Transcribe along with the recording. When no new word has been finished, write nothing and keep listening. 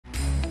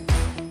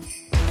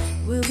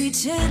We'll be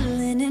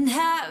chilling and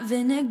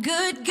having a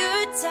good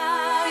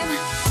time.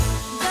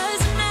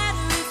 Doesn't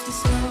matter if the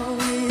snow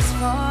is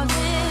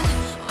falling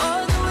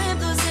or the wind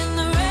blows and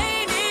the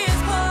rain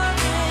is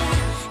pouring.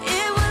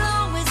 It will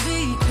always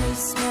be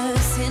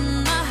Christmas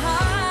in my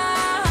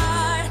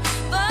heart.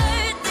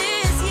 But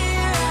this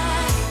year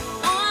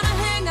I wanna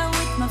hang out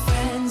with my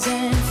friends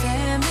and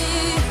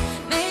family,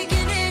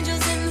 making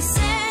angels in the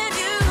sand.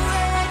 You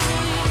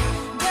ready?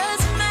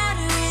 Doesn't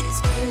matter, it is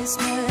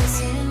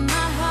Christmas in my heart.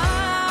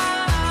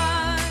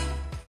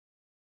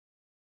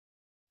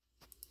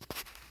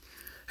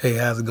 Hey,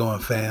 how's it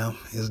going, fam?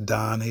 It's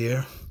Don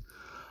here.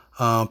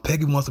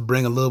 Peggy wants to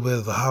bring a little bit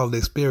of the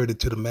holiday spirit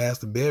into the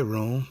master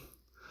bedroom,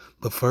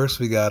 but first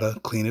we gotta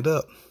clean it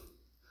up.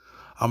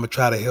 I'm gonna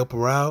try to help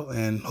her out,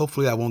 and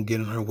hopefully I won't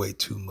get in her way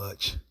too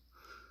much.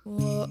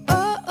 Whoa,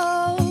 oh,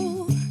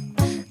 oh.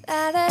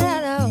 La, da, da,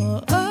 da,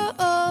 oh, oh,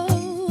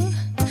 oh.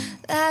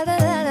 La, da,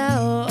 da, da,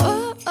 oh,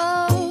 oh,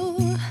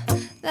 oh.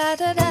 La,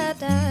 da, da,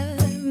 da.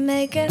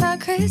 Making our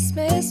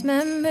Christmas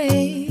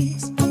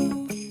memories.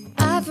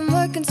 I've been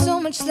working so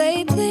much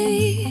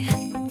lately,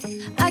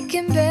 I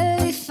can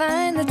barely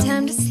find the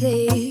time to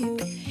sleep.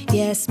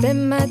 Yeah, I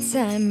spend my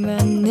time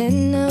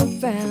running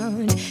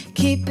around,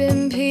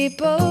 keeping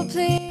people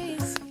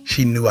pleased.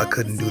 She knew I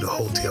couldn't do the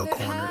hotel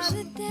corners.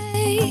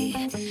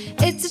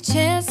 It's a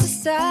chance to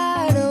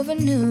start over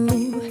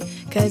new,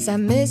 'cause I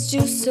missed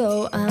you,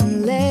 so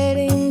I'm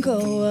letting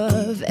go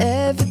of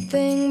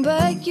everything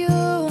but you.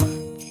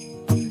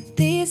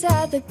 These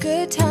are the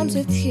good times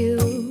with you.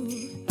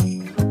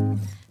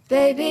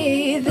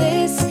 Baby,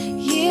 this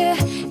year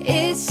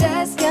it's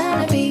just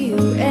gonna be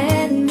you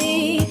and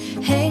me.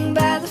 Hang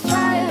by the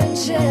fire and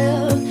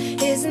chill.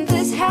 Isn't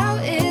this how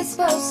it's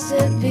supposed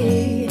to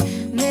be?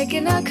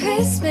 Making our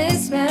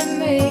Christmas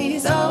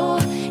memories. Oh,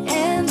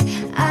 and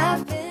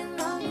I've been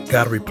longing to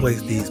Gotta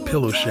replace these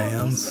pillow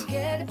shams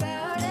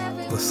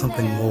with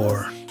something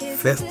more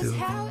festive.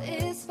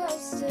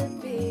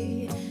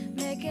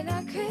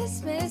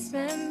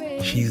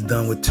 She's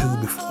done with two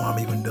before I'm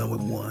even done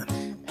with one.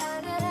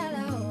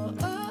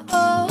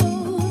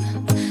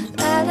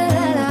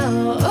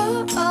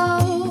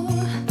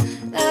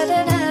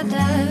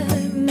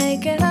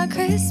 Making our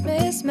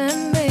Christmas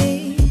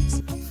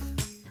memories.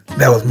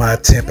 That was my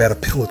attempt at a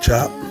pillow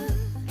chop.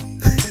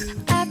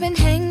 I've been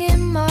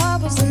hanging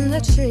marbles in the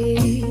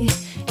tree,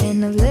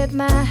 and I've lit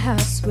my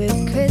house with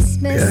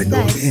Christmas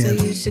lights. So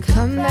you should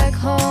come back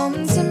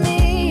home to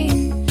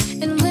me.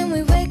 And when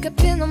we wake up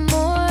in the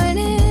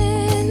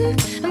morning,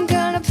 I'm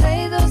gonna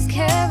play those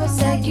carols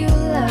that you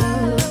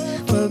love.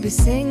 We'll be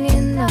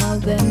singing all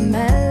the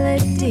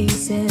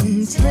melodies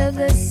until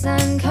the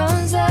sun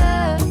comes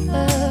up.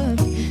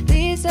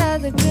 These are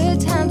the good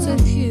times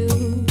with you.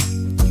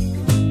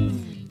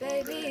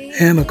 Baby.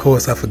 And of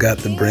course I forgot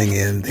to bring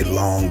in the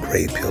long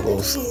gray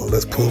pillows. So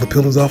let's pull the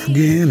pillows off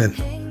again and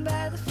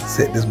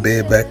set this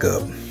bed back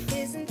up.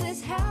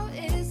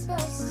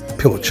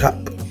 Pillow chop.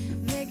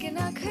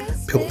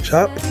 Pillow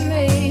chop.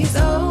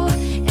 Oh,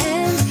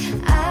 and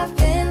I've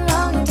been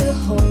longing to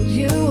hold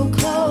you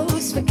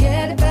close.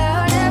 Forget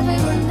about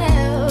everyone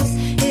else.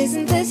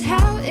 Isn't this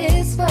how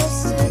it's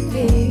supposed to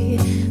be?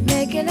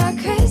 Making our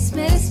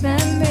Christmas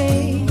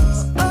memories.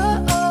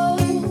 Oh, oh.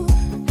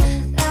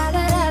 La,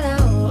 da, da, da,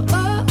 oh,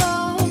 oh,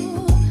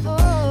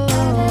 oh.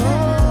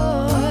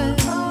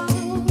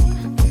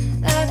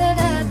 La, da,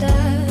 da, da.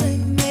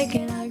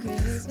 Making our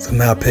Christmas. So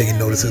now Peggy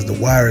notices the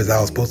wires I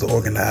was supposed to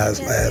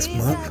organize last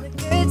month.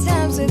 Good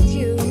times with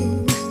you.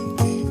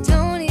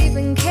 Don't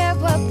even care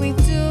what we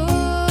do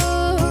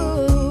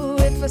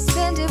if I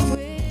spend it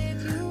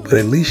with you. But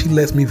at least she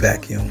lets me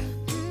vacuum.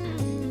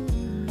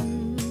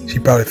 She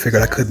probably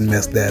figured I couldn't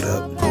mess that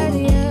up.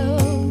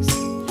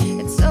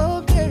 It's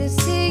so good to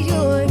see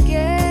you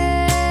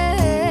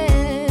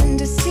again,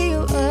 to see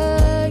you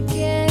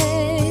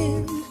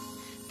again.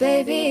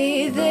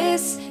 Baby,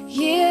 this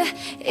year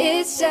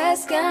it's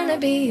just gonna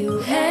be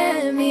you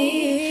and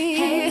me.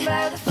 Hang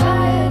by the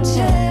fire,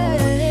 chill.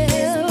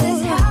 Isn't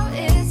this how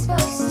it's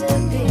supposed to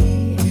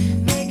be?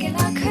 Making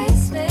our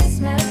Christmas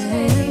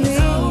memories.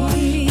 Oh,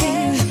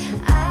 and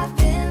I've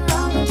been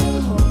longing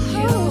to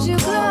hold you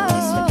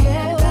close.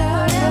 Forget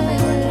about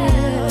everyone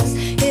else.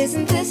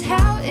 Isn't this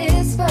how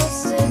it's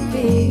supposed to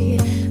be?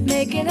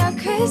 Making our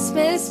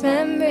Christmas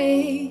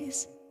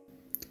memories.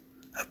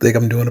 I think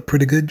I'm doing a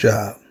pretty good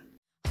job.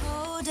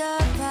 Hold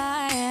up,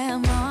 I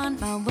am on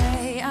my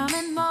way. I'm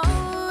in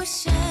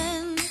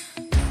motion.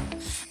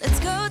 Let's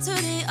go to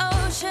the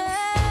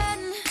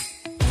ocean.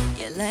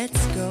 Yeah,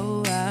 let's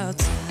go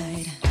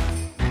outside.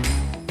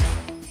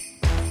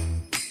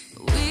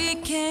 We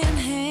can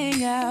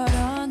hang out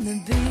on the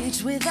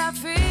beach without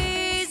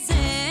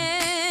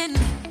freezing.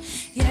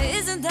 Yeah,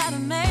 isn't that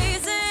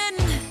amazing?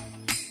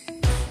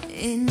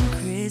 In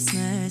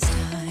Christmas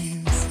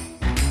times,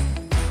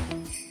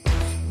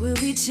 we'll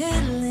be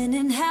chilling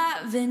and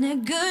having a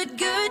good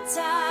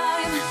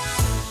time.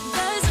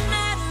 Doesn't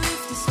matter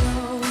if the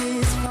snow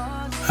is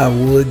falling. I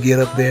would get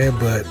up there,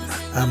 but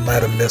I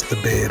might have messed the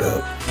bed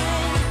up.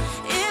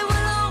 It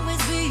will always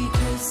be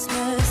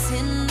Christmas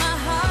in my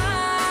heart.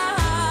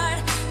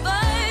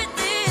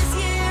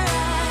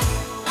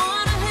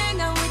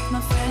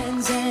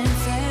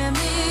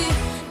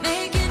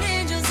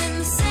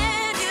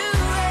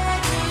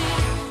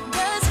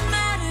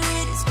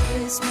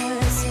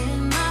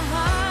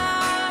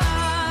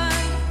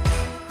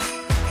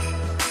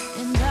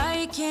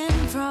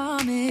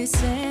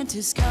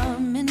 Santa's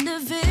coming to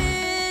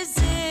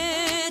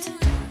visit.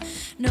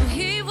 No,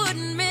 he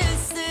wouldn't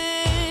miss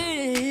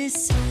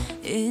this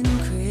in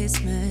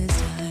Christmas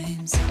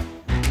times.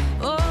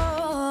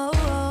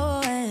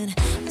 Oh, and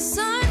the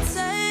sun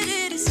said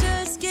it is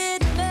just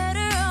getting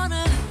better on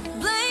a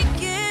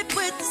blanket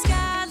with the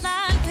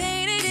skyline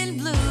painted in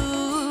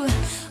blue.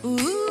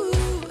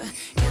 Ooh,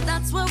 yeah,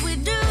 that's what we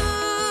do.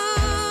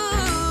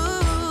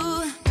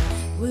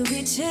 We'll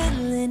be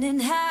chilling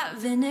and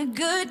having a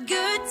good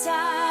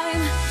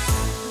time.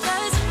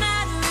 Doesn't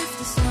matter if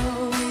the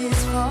snow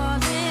is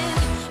falling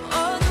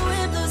or the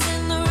wind blows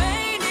and the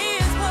rain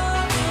is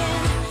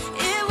pouring.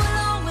 It will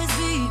always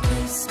be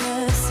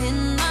Christmas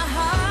in my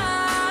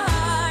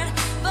heart.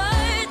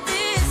 But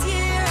this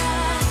year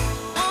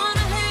I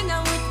wanna hang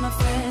out with my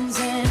friends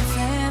and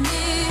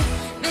family,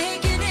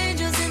 making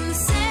angels in the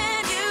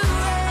sand. You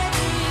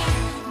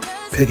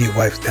ready? Peggy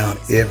wipes down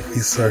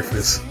every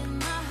surface.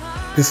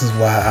 This is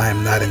why I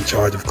am not in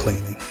charge of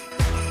cleaning.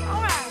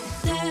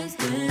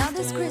 Now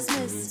this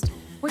Christmas,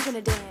 we're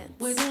gonna dance.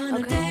 We're gonna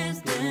okay?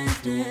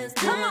 dance.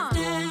 Come on.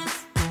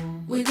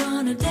 We're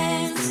gonna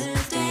dance,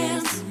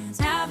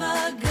 have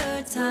a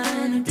good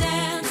time,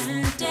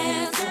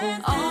 dance,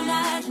 all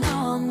night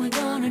long. We're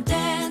gonna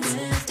dance,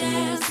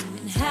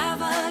 and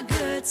have a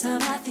good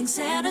time. I think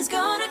Santa's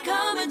gonna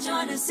come and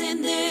join us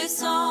in this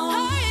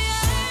song.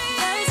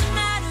 Doesn't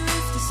matter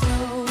if the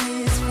snow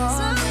is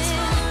falling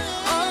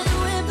or the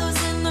wind blows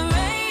and the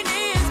rain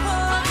is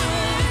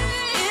pouring.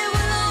 It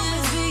will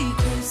always be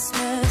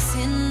Christmas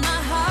in my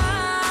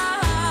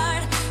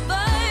heart.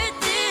 But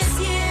this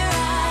year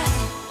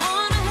I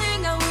wanna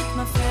hang out with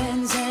my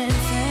friends and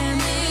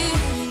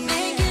family,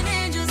 making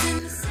angels in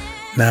the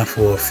sand. Now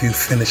for a few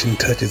finishing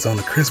touches on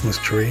the Christmas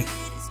tree.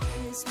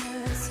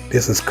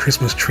 This is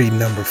Christmas tree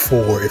number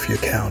 4 if you're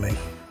counting.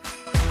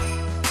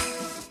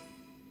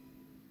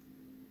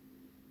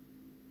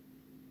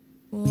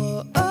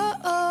 Whoa, oh,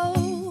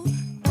 oh.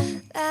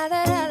 La,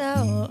 da, da, da,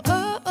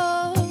 oh,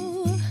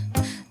 oh.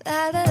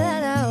 La, da, da,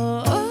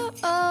 da, oh,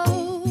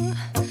 oh.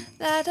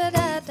 La, da,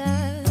 da,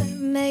 da.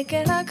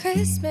 Making our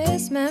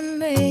Christmas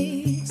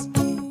memories.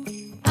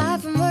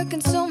 I've been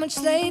working so much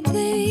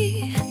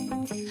lately,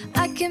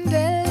 I can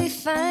barely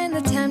find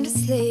the time to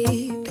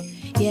sleep.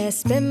 Yeah, I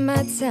spend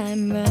my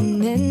time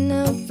running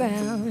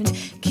around,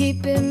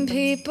 keeping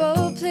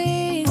people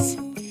pleased.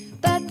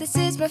 But this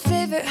is my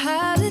favorite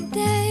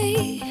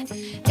holiday.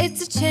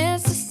 It's a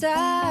chance to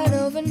start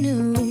over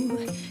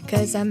new.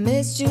 'Cause I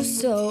missed you,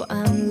 so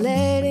I'm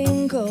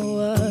letting go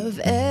of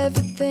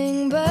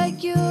everything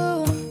but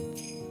you.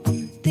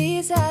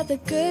 These are the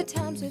good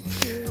times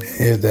with you.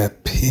 Here's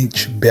that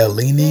peach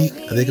Bellini,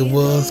 I think it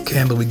was,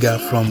 candle we got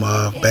from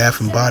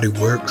Bath and Body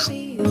Works.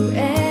 You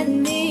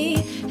and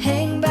me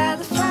hang by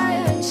the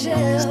fire and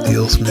chill.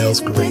 Still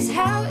smells Isn't great. this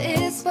how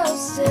it's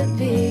supposed to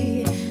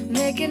be?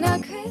 Making our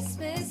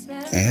Christmas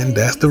memories. And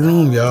that's the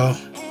room, y'all.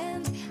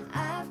 And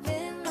I've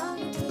been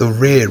longing to The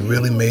red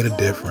really made a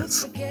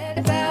difference. forget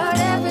about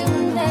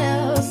everyone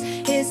else.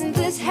 Isn't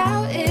this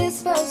how it's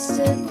supposed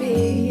to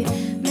be?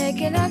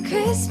 Making our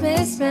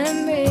Christmas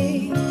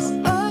memories.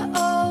 Oh,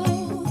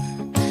 oh.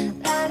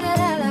 La, da,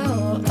 da, da,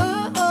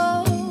 oh,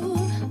 oh.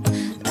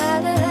 La,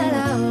 da, da,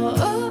 da,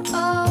 oh,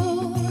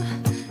 oh.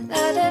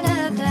 La, da,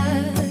 da, da.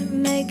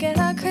 Making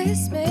our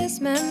Christmas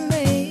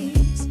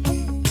memories.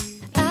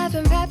 I've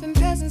been wrapping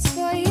presents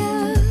for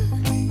you.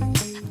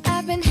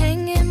 I've been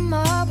hanging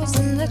marbles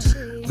in the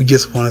tree. We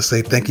just want to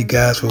say thank you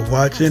guys for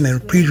watching,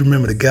 and please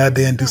remember to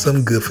goddamn do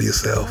something good for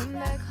yourself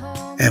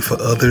and for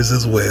others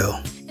as well.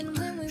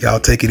 Y'all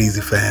take it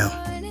easy, fam.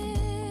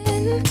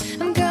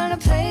 I'm gonna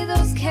play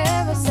those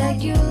carols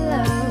that you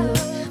love.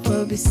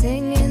 We'll be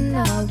singing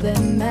all the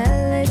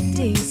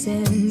melodies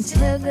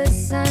until the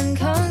sun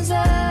comes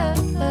up.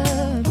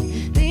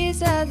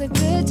 These are the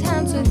good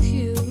times with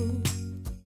you.